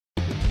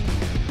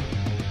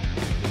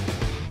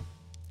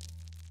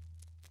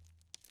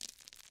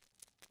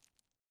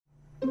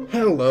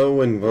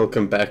Hello and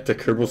welcome back to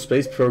Kerbal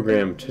Space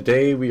Program.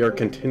 Today we are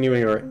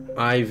continuing our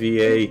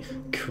IVA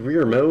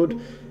career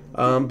mode,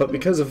 but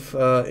because of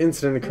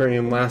incident occurring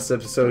in last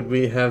episode,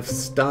 we have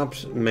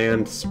stopped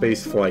manned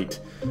space flight.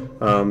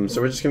 So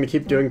we're just going to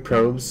keep doing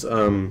probes.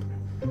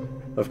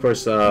 Of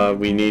course,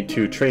 we need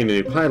to train a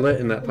new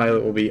pilot, and that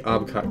pilot will be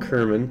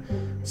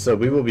Kerman. So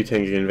we will be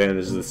taking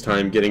advantage of this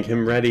time, getting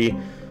him ready.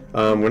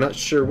 We're not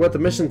sure what the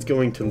mission's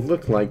going to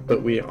look like,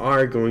 but we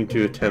are going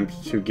to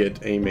attempt to get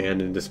a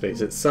man into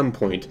space at some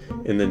point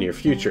in the near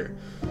future.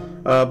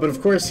 But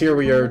of course, here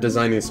we are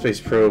designing a space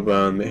probe.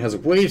 It has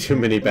way too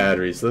many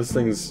batteries. Those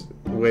things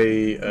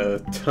weigh a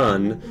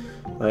ton.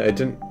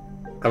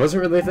 I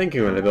wasn't really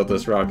thinking when I built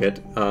this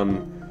rocket.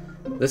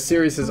 This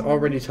series has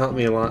already taught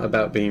me a lot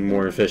about being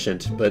more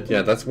efficient, but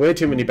yeah, that's way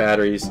too many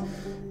batteries.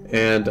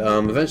 And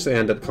eventually I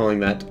end up calling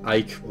that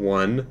Ike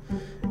 1,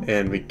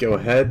 and we go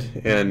ahead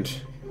and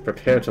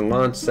prepare to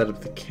launch, set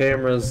up the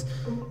cameras,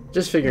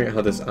 just figuring out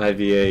how this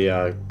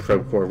IVA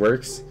probe core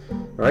works.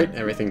 Alright,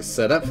 everything's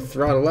set up,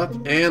 throttle up,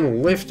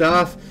 and lift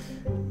off.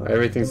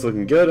 Everything's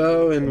looking good.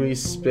 Oh, and we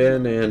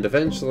spin and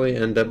eventually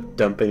end up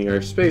dumping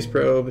our space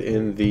probe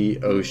in the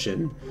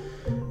ocean.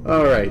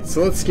 Alright,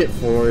 so let's skip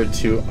forward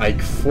to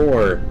Ike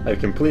 4. I've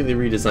completely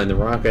redesigned the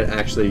rocket,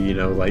 actually,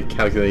 like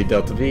calculate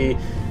delta V,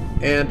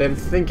 and I'm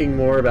thinking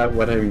more about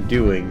what I'm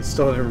doing.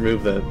 Still haven't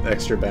removed the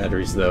extra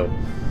batteries though.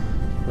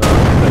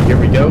 But here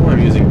we go.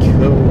 I'm using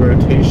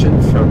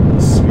co-rotation from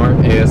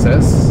Smart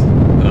ASS,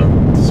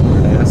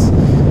 Smart Ass,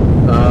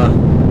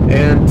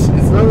 and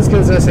it's not as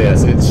good as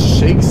SAS. It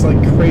shakes like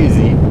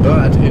crazy,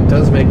 but it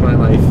does make my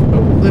life a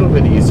little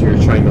bit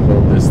easier trying to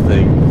hold this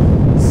thing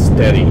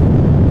steady.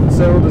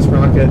 So this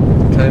rocket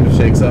kind of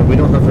shakes up. We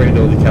don't have very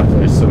low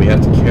decouplers, so we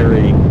have to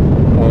carry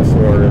all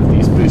 4 of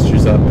these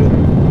boosters up,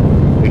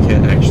 and we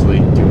can't actually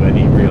do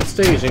any real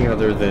staging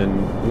other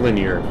than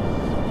linear.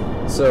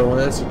 So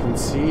as you can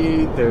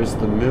see, there's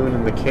the moon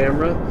in the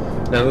camera.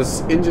 Now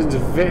this engine's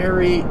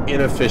very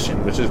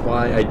inefficient, which is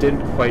why I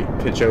didn't quite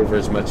pitch over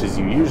as much as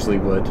you usually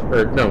would.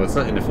 Or no, it's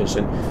not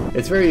inefficient.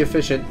 It's very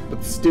efficient,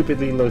 but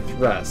stupidly low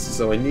thrust.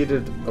 So I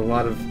needed a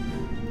lot of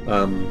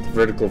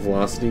vertical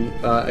velocity.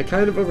 I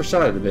kind of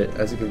overshot it a bit.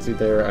 As you can see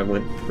there, I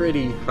went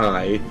pretty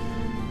high.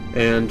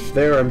 And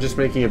there I'm just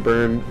making a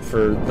burn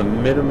for the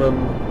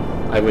minimum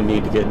I would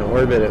need to get in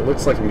orbit. It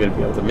looks like I'm going to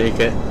be able to make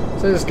it,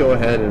 so I just go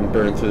ahead and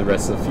burn through the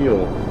rest of the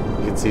fuel.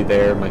 You can see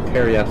there my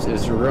periaps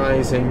is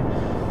rising,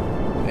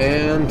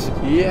 and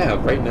yeah,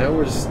 right now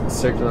we're just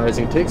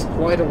circularizing. It takes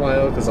quite a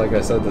while because, like I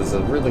said, this is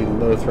a really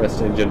low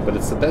thrust engine, but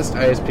it's the best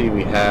ISP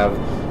we have.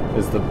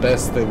 Is the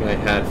best thing I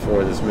had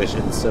for this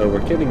mission. So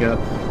we're getting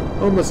up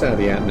almost out of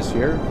the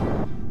atmosphere.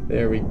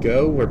 There we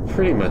go. We're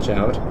pretty much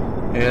out,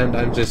 and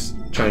I'm just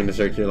trying to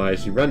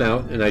circularize. You run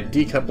out, and I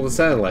decouple the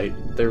satellite.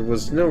 There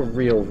was no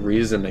real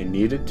reason I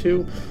needed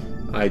to.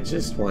 I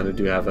just wanted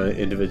to have an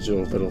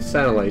individual little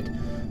satellite.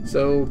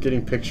 So,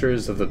 getting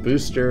pictures of the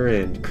booster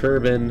and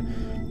Kerbal.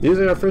 These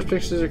are our first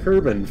pictures of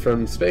Kerbal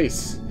from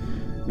space.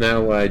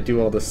 Now I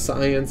do all the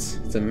science.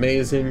 It's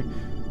amazing.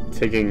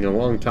 Taking a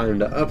long time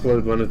to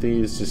upload one of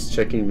these. Just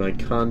checking my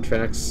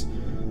contracts.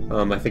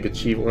 I think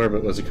Achieve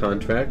Orbit was a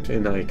contract,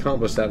 and I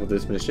accomplished that with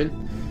this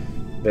mission.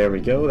 There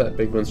we go, that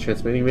big one's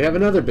transmitting. We have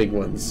another big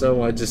one,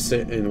 so I just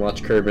sit and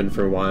watch Kerbal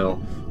for a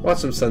while, watch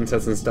some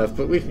sunsets and stuff,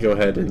 but we can go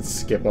ahead and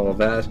skip all of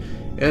that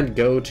and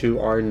go to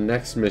our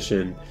next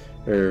mission,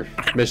 or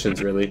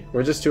missions really.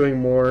 We're just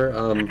doing more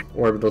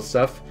orbital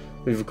stuff.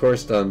 We've of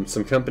course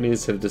some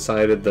companies have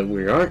decided that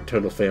we aren't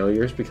total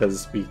failures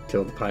because we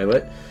killed the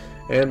pilot,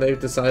 and they've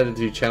decided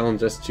to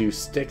challenge us to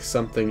stick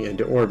something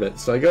into orbit.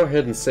 So I go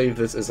ahead and save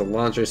this as a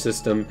launcher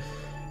system,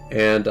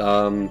 and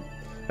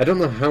I don't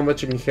know how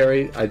much you can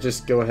carry. I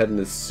just go ahead and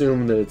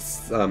assume that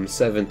it's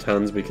 7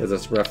 tons because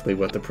that's roughly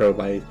what the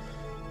probe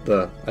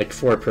the Ike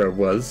 4 probe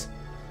was.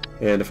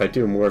 And if I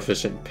do a more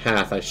efficient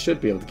path, I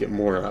should be able to get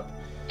more up.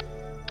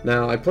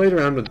 Now, I played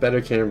around with better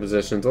camera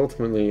positions.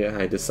 Ultimately,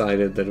 I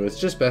decided that it was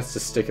just best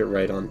to stick it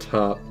right on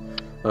top.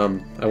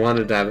 I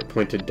wanted to have it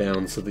pointed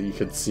down so that you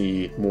could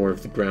see more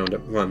of the ground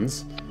at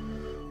once.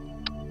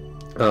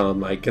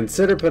 I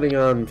consider putting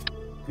on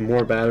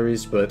more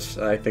batteries, but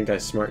I think I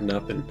smarten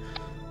up and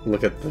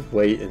look at the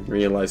weight and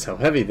realize how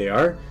heavy they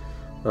are.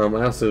 I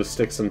also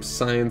stick some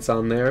science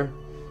on there.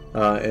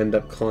 End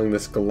up calling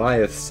this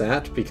Goliath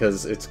Sat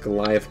because it's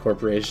Goliath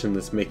Corporation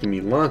that's making me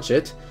launch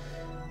it.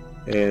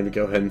 And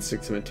go ahead and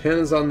stick some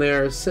antennas on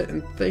there. Sit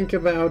and think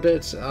about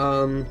it.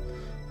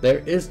 There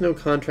is no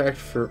contract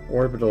for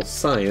Orbital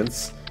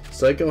Science,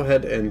 so I go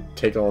ahead and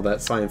take all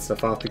that science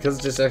stuff off because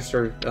it's just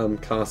extra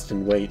cost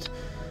and weight.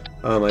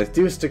 I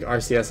do stick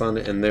RCS on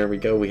it, and there we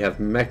go. We have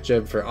Mech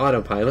Jeb for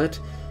autopilot.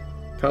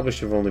 Probably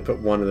should have only put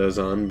one of those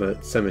on,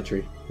 but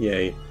symmetry.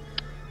 Yay.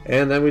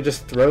 And then we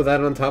just throw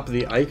that on top of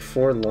the Ike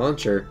 4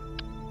 launcher.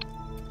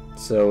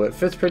 So it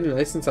fits pretty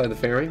nice inside the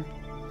fairing.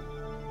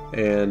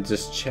 And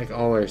just check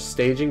all our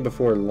staging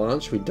before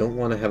launch. We don't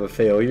want to have a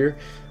failure.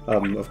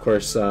 Of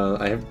course,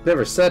 I have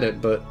never said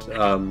it, but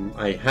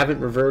I haven't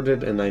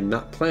reverted, and I'm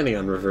not planning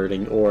on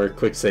reverting or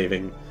quick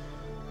saving.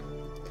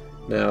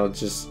 Now,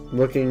 just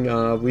looking,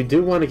 we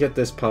do want to get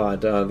this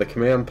pod, the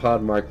Command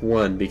Pod Mark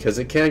 1, because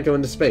it can go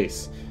into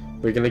space.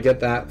 We're going to get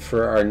that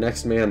for our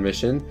next man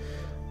mission.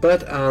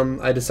 But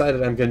I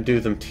decided I'm going to do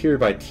them tier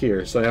by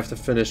tier, so I have to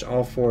finish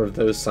all 4 of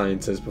those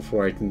sciences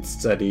before I can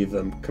study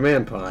the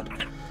Command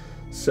Pod.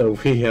 So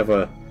we have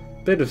a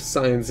bit of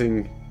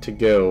sciencing to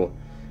go.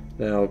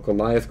 Now,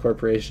 Goliath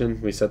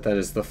Corporation, we set that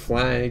as the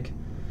flag.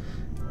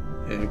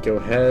 And go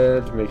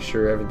ahead, make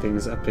sure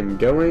everything's up and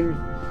going.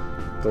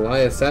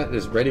 Goliath sat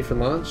is ready for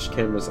launch,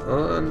 cameras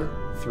on,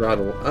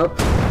 throttle up,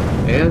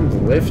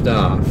 and lift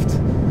off.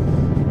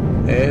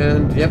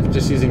 And yep,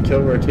 just using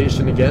kill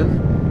rotation again,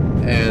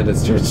 and it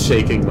starts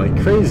shaking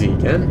like crazy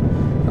again.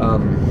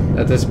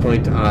 At this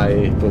point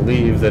I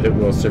believe that it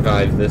will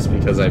survive this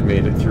because I've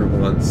made it through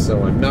once,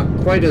 so I'm not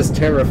quite as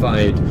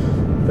terrified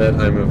that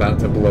I'm about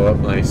to blow up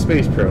my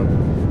space probe.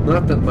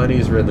 Not that money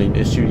is really an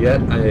issue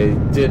yet.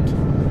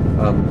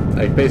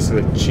 I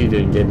basically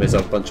cheated and gave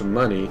myself a bunch of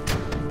money,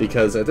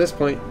 because at this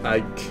point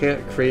I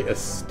can't create a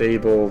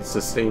stable,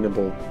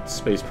 sustainable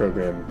space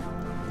program.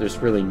 There's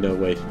really no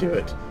way to do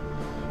it.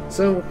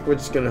 So we're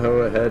just going to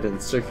go ahead and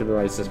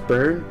circularize this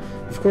burn.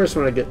 Of course,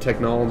 when I get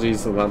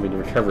technologies that allow me to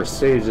recover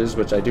stages,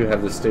 which I do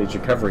have the stage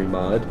recovery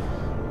mod,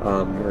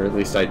 or at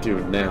least I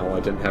do now, I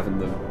didn't have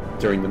them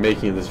during the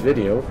making of this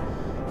video.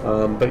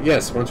 But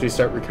yes, once we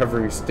start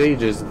recovering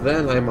stages,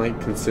 then I might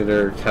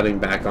consider cutting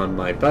back on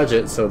my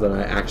budget so that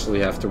I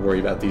actually have to worry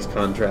about these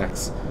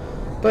contracts.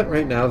 But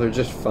right now, they're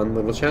just fun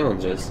little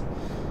challenges.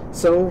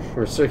 So,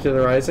 we're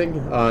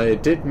circularizing.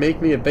 It did make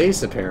me a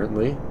base,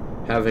 apparently,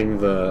 having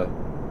the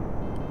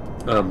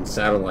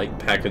satellite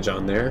package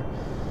on there.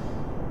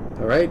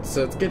 Alright,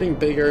 so it's getting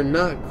bigger,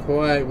 not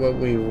quite what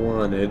we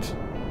wanted.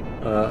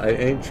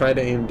 I tried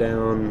to aim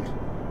down,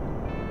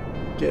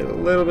 get a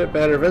little bit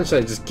better.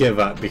 Eventually I just give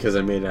up because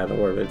I made it out of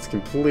orbit. It's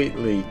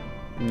completely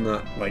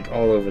not like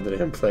all over the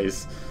damn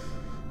place.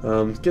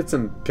 Get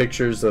some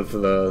pictures of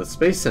the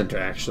Space Center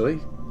actually.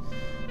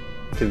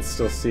 You can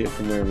still see it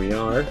from where we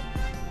are.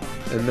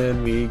 And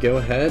then we go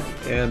ahead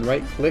and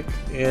right click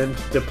and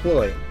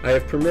deploy. I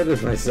have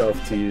permitted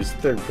myself to use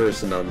third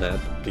person on that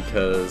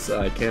because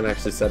I can't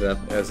actually set it up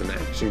as an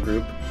action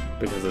group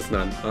because it's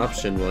not an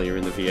option while you're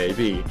in the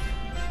VAB.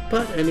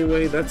 But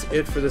anyway, that's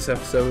it for this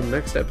episode.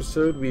 Next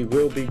episode we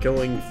will be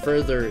going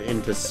further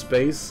into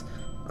space.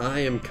 I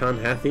am Con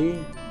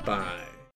Hathy. Bye.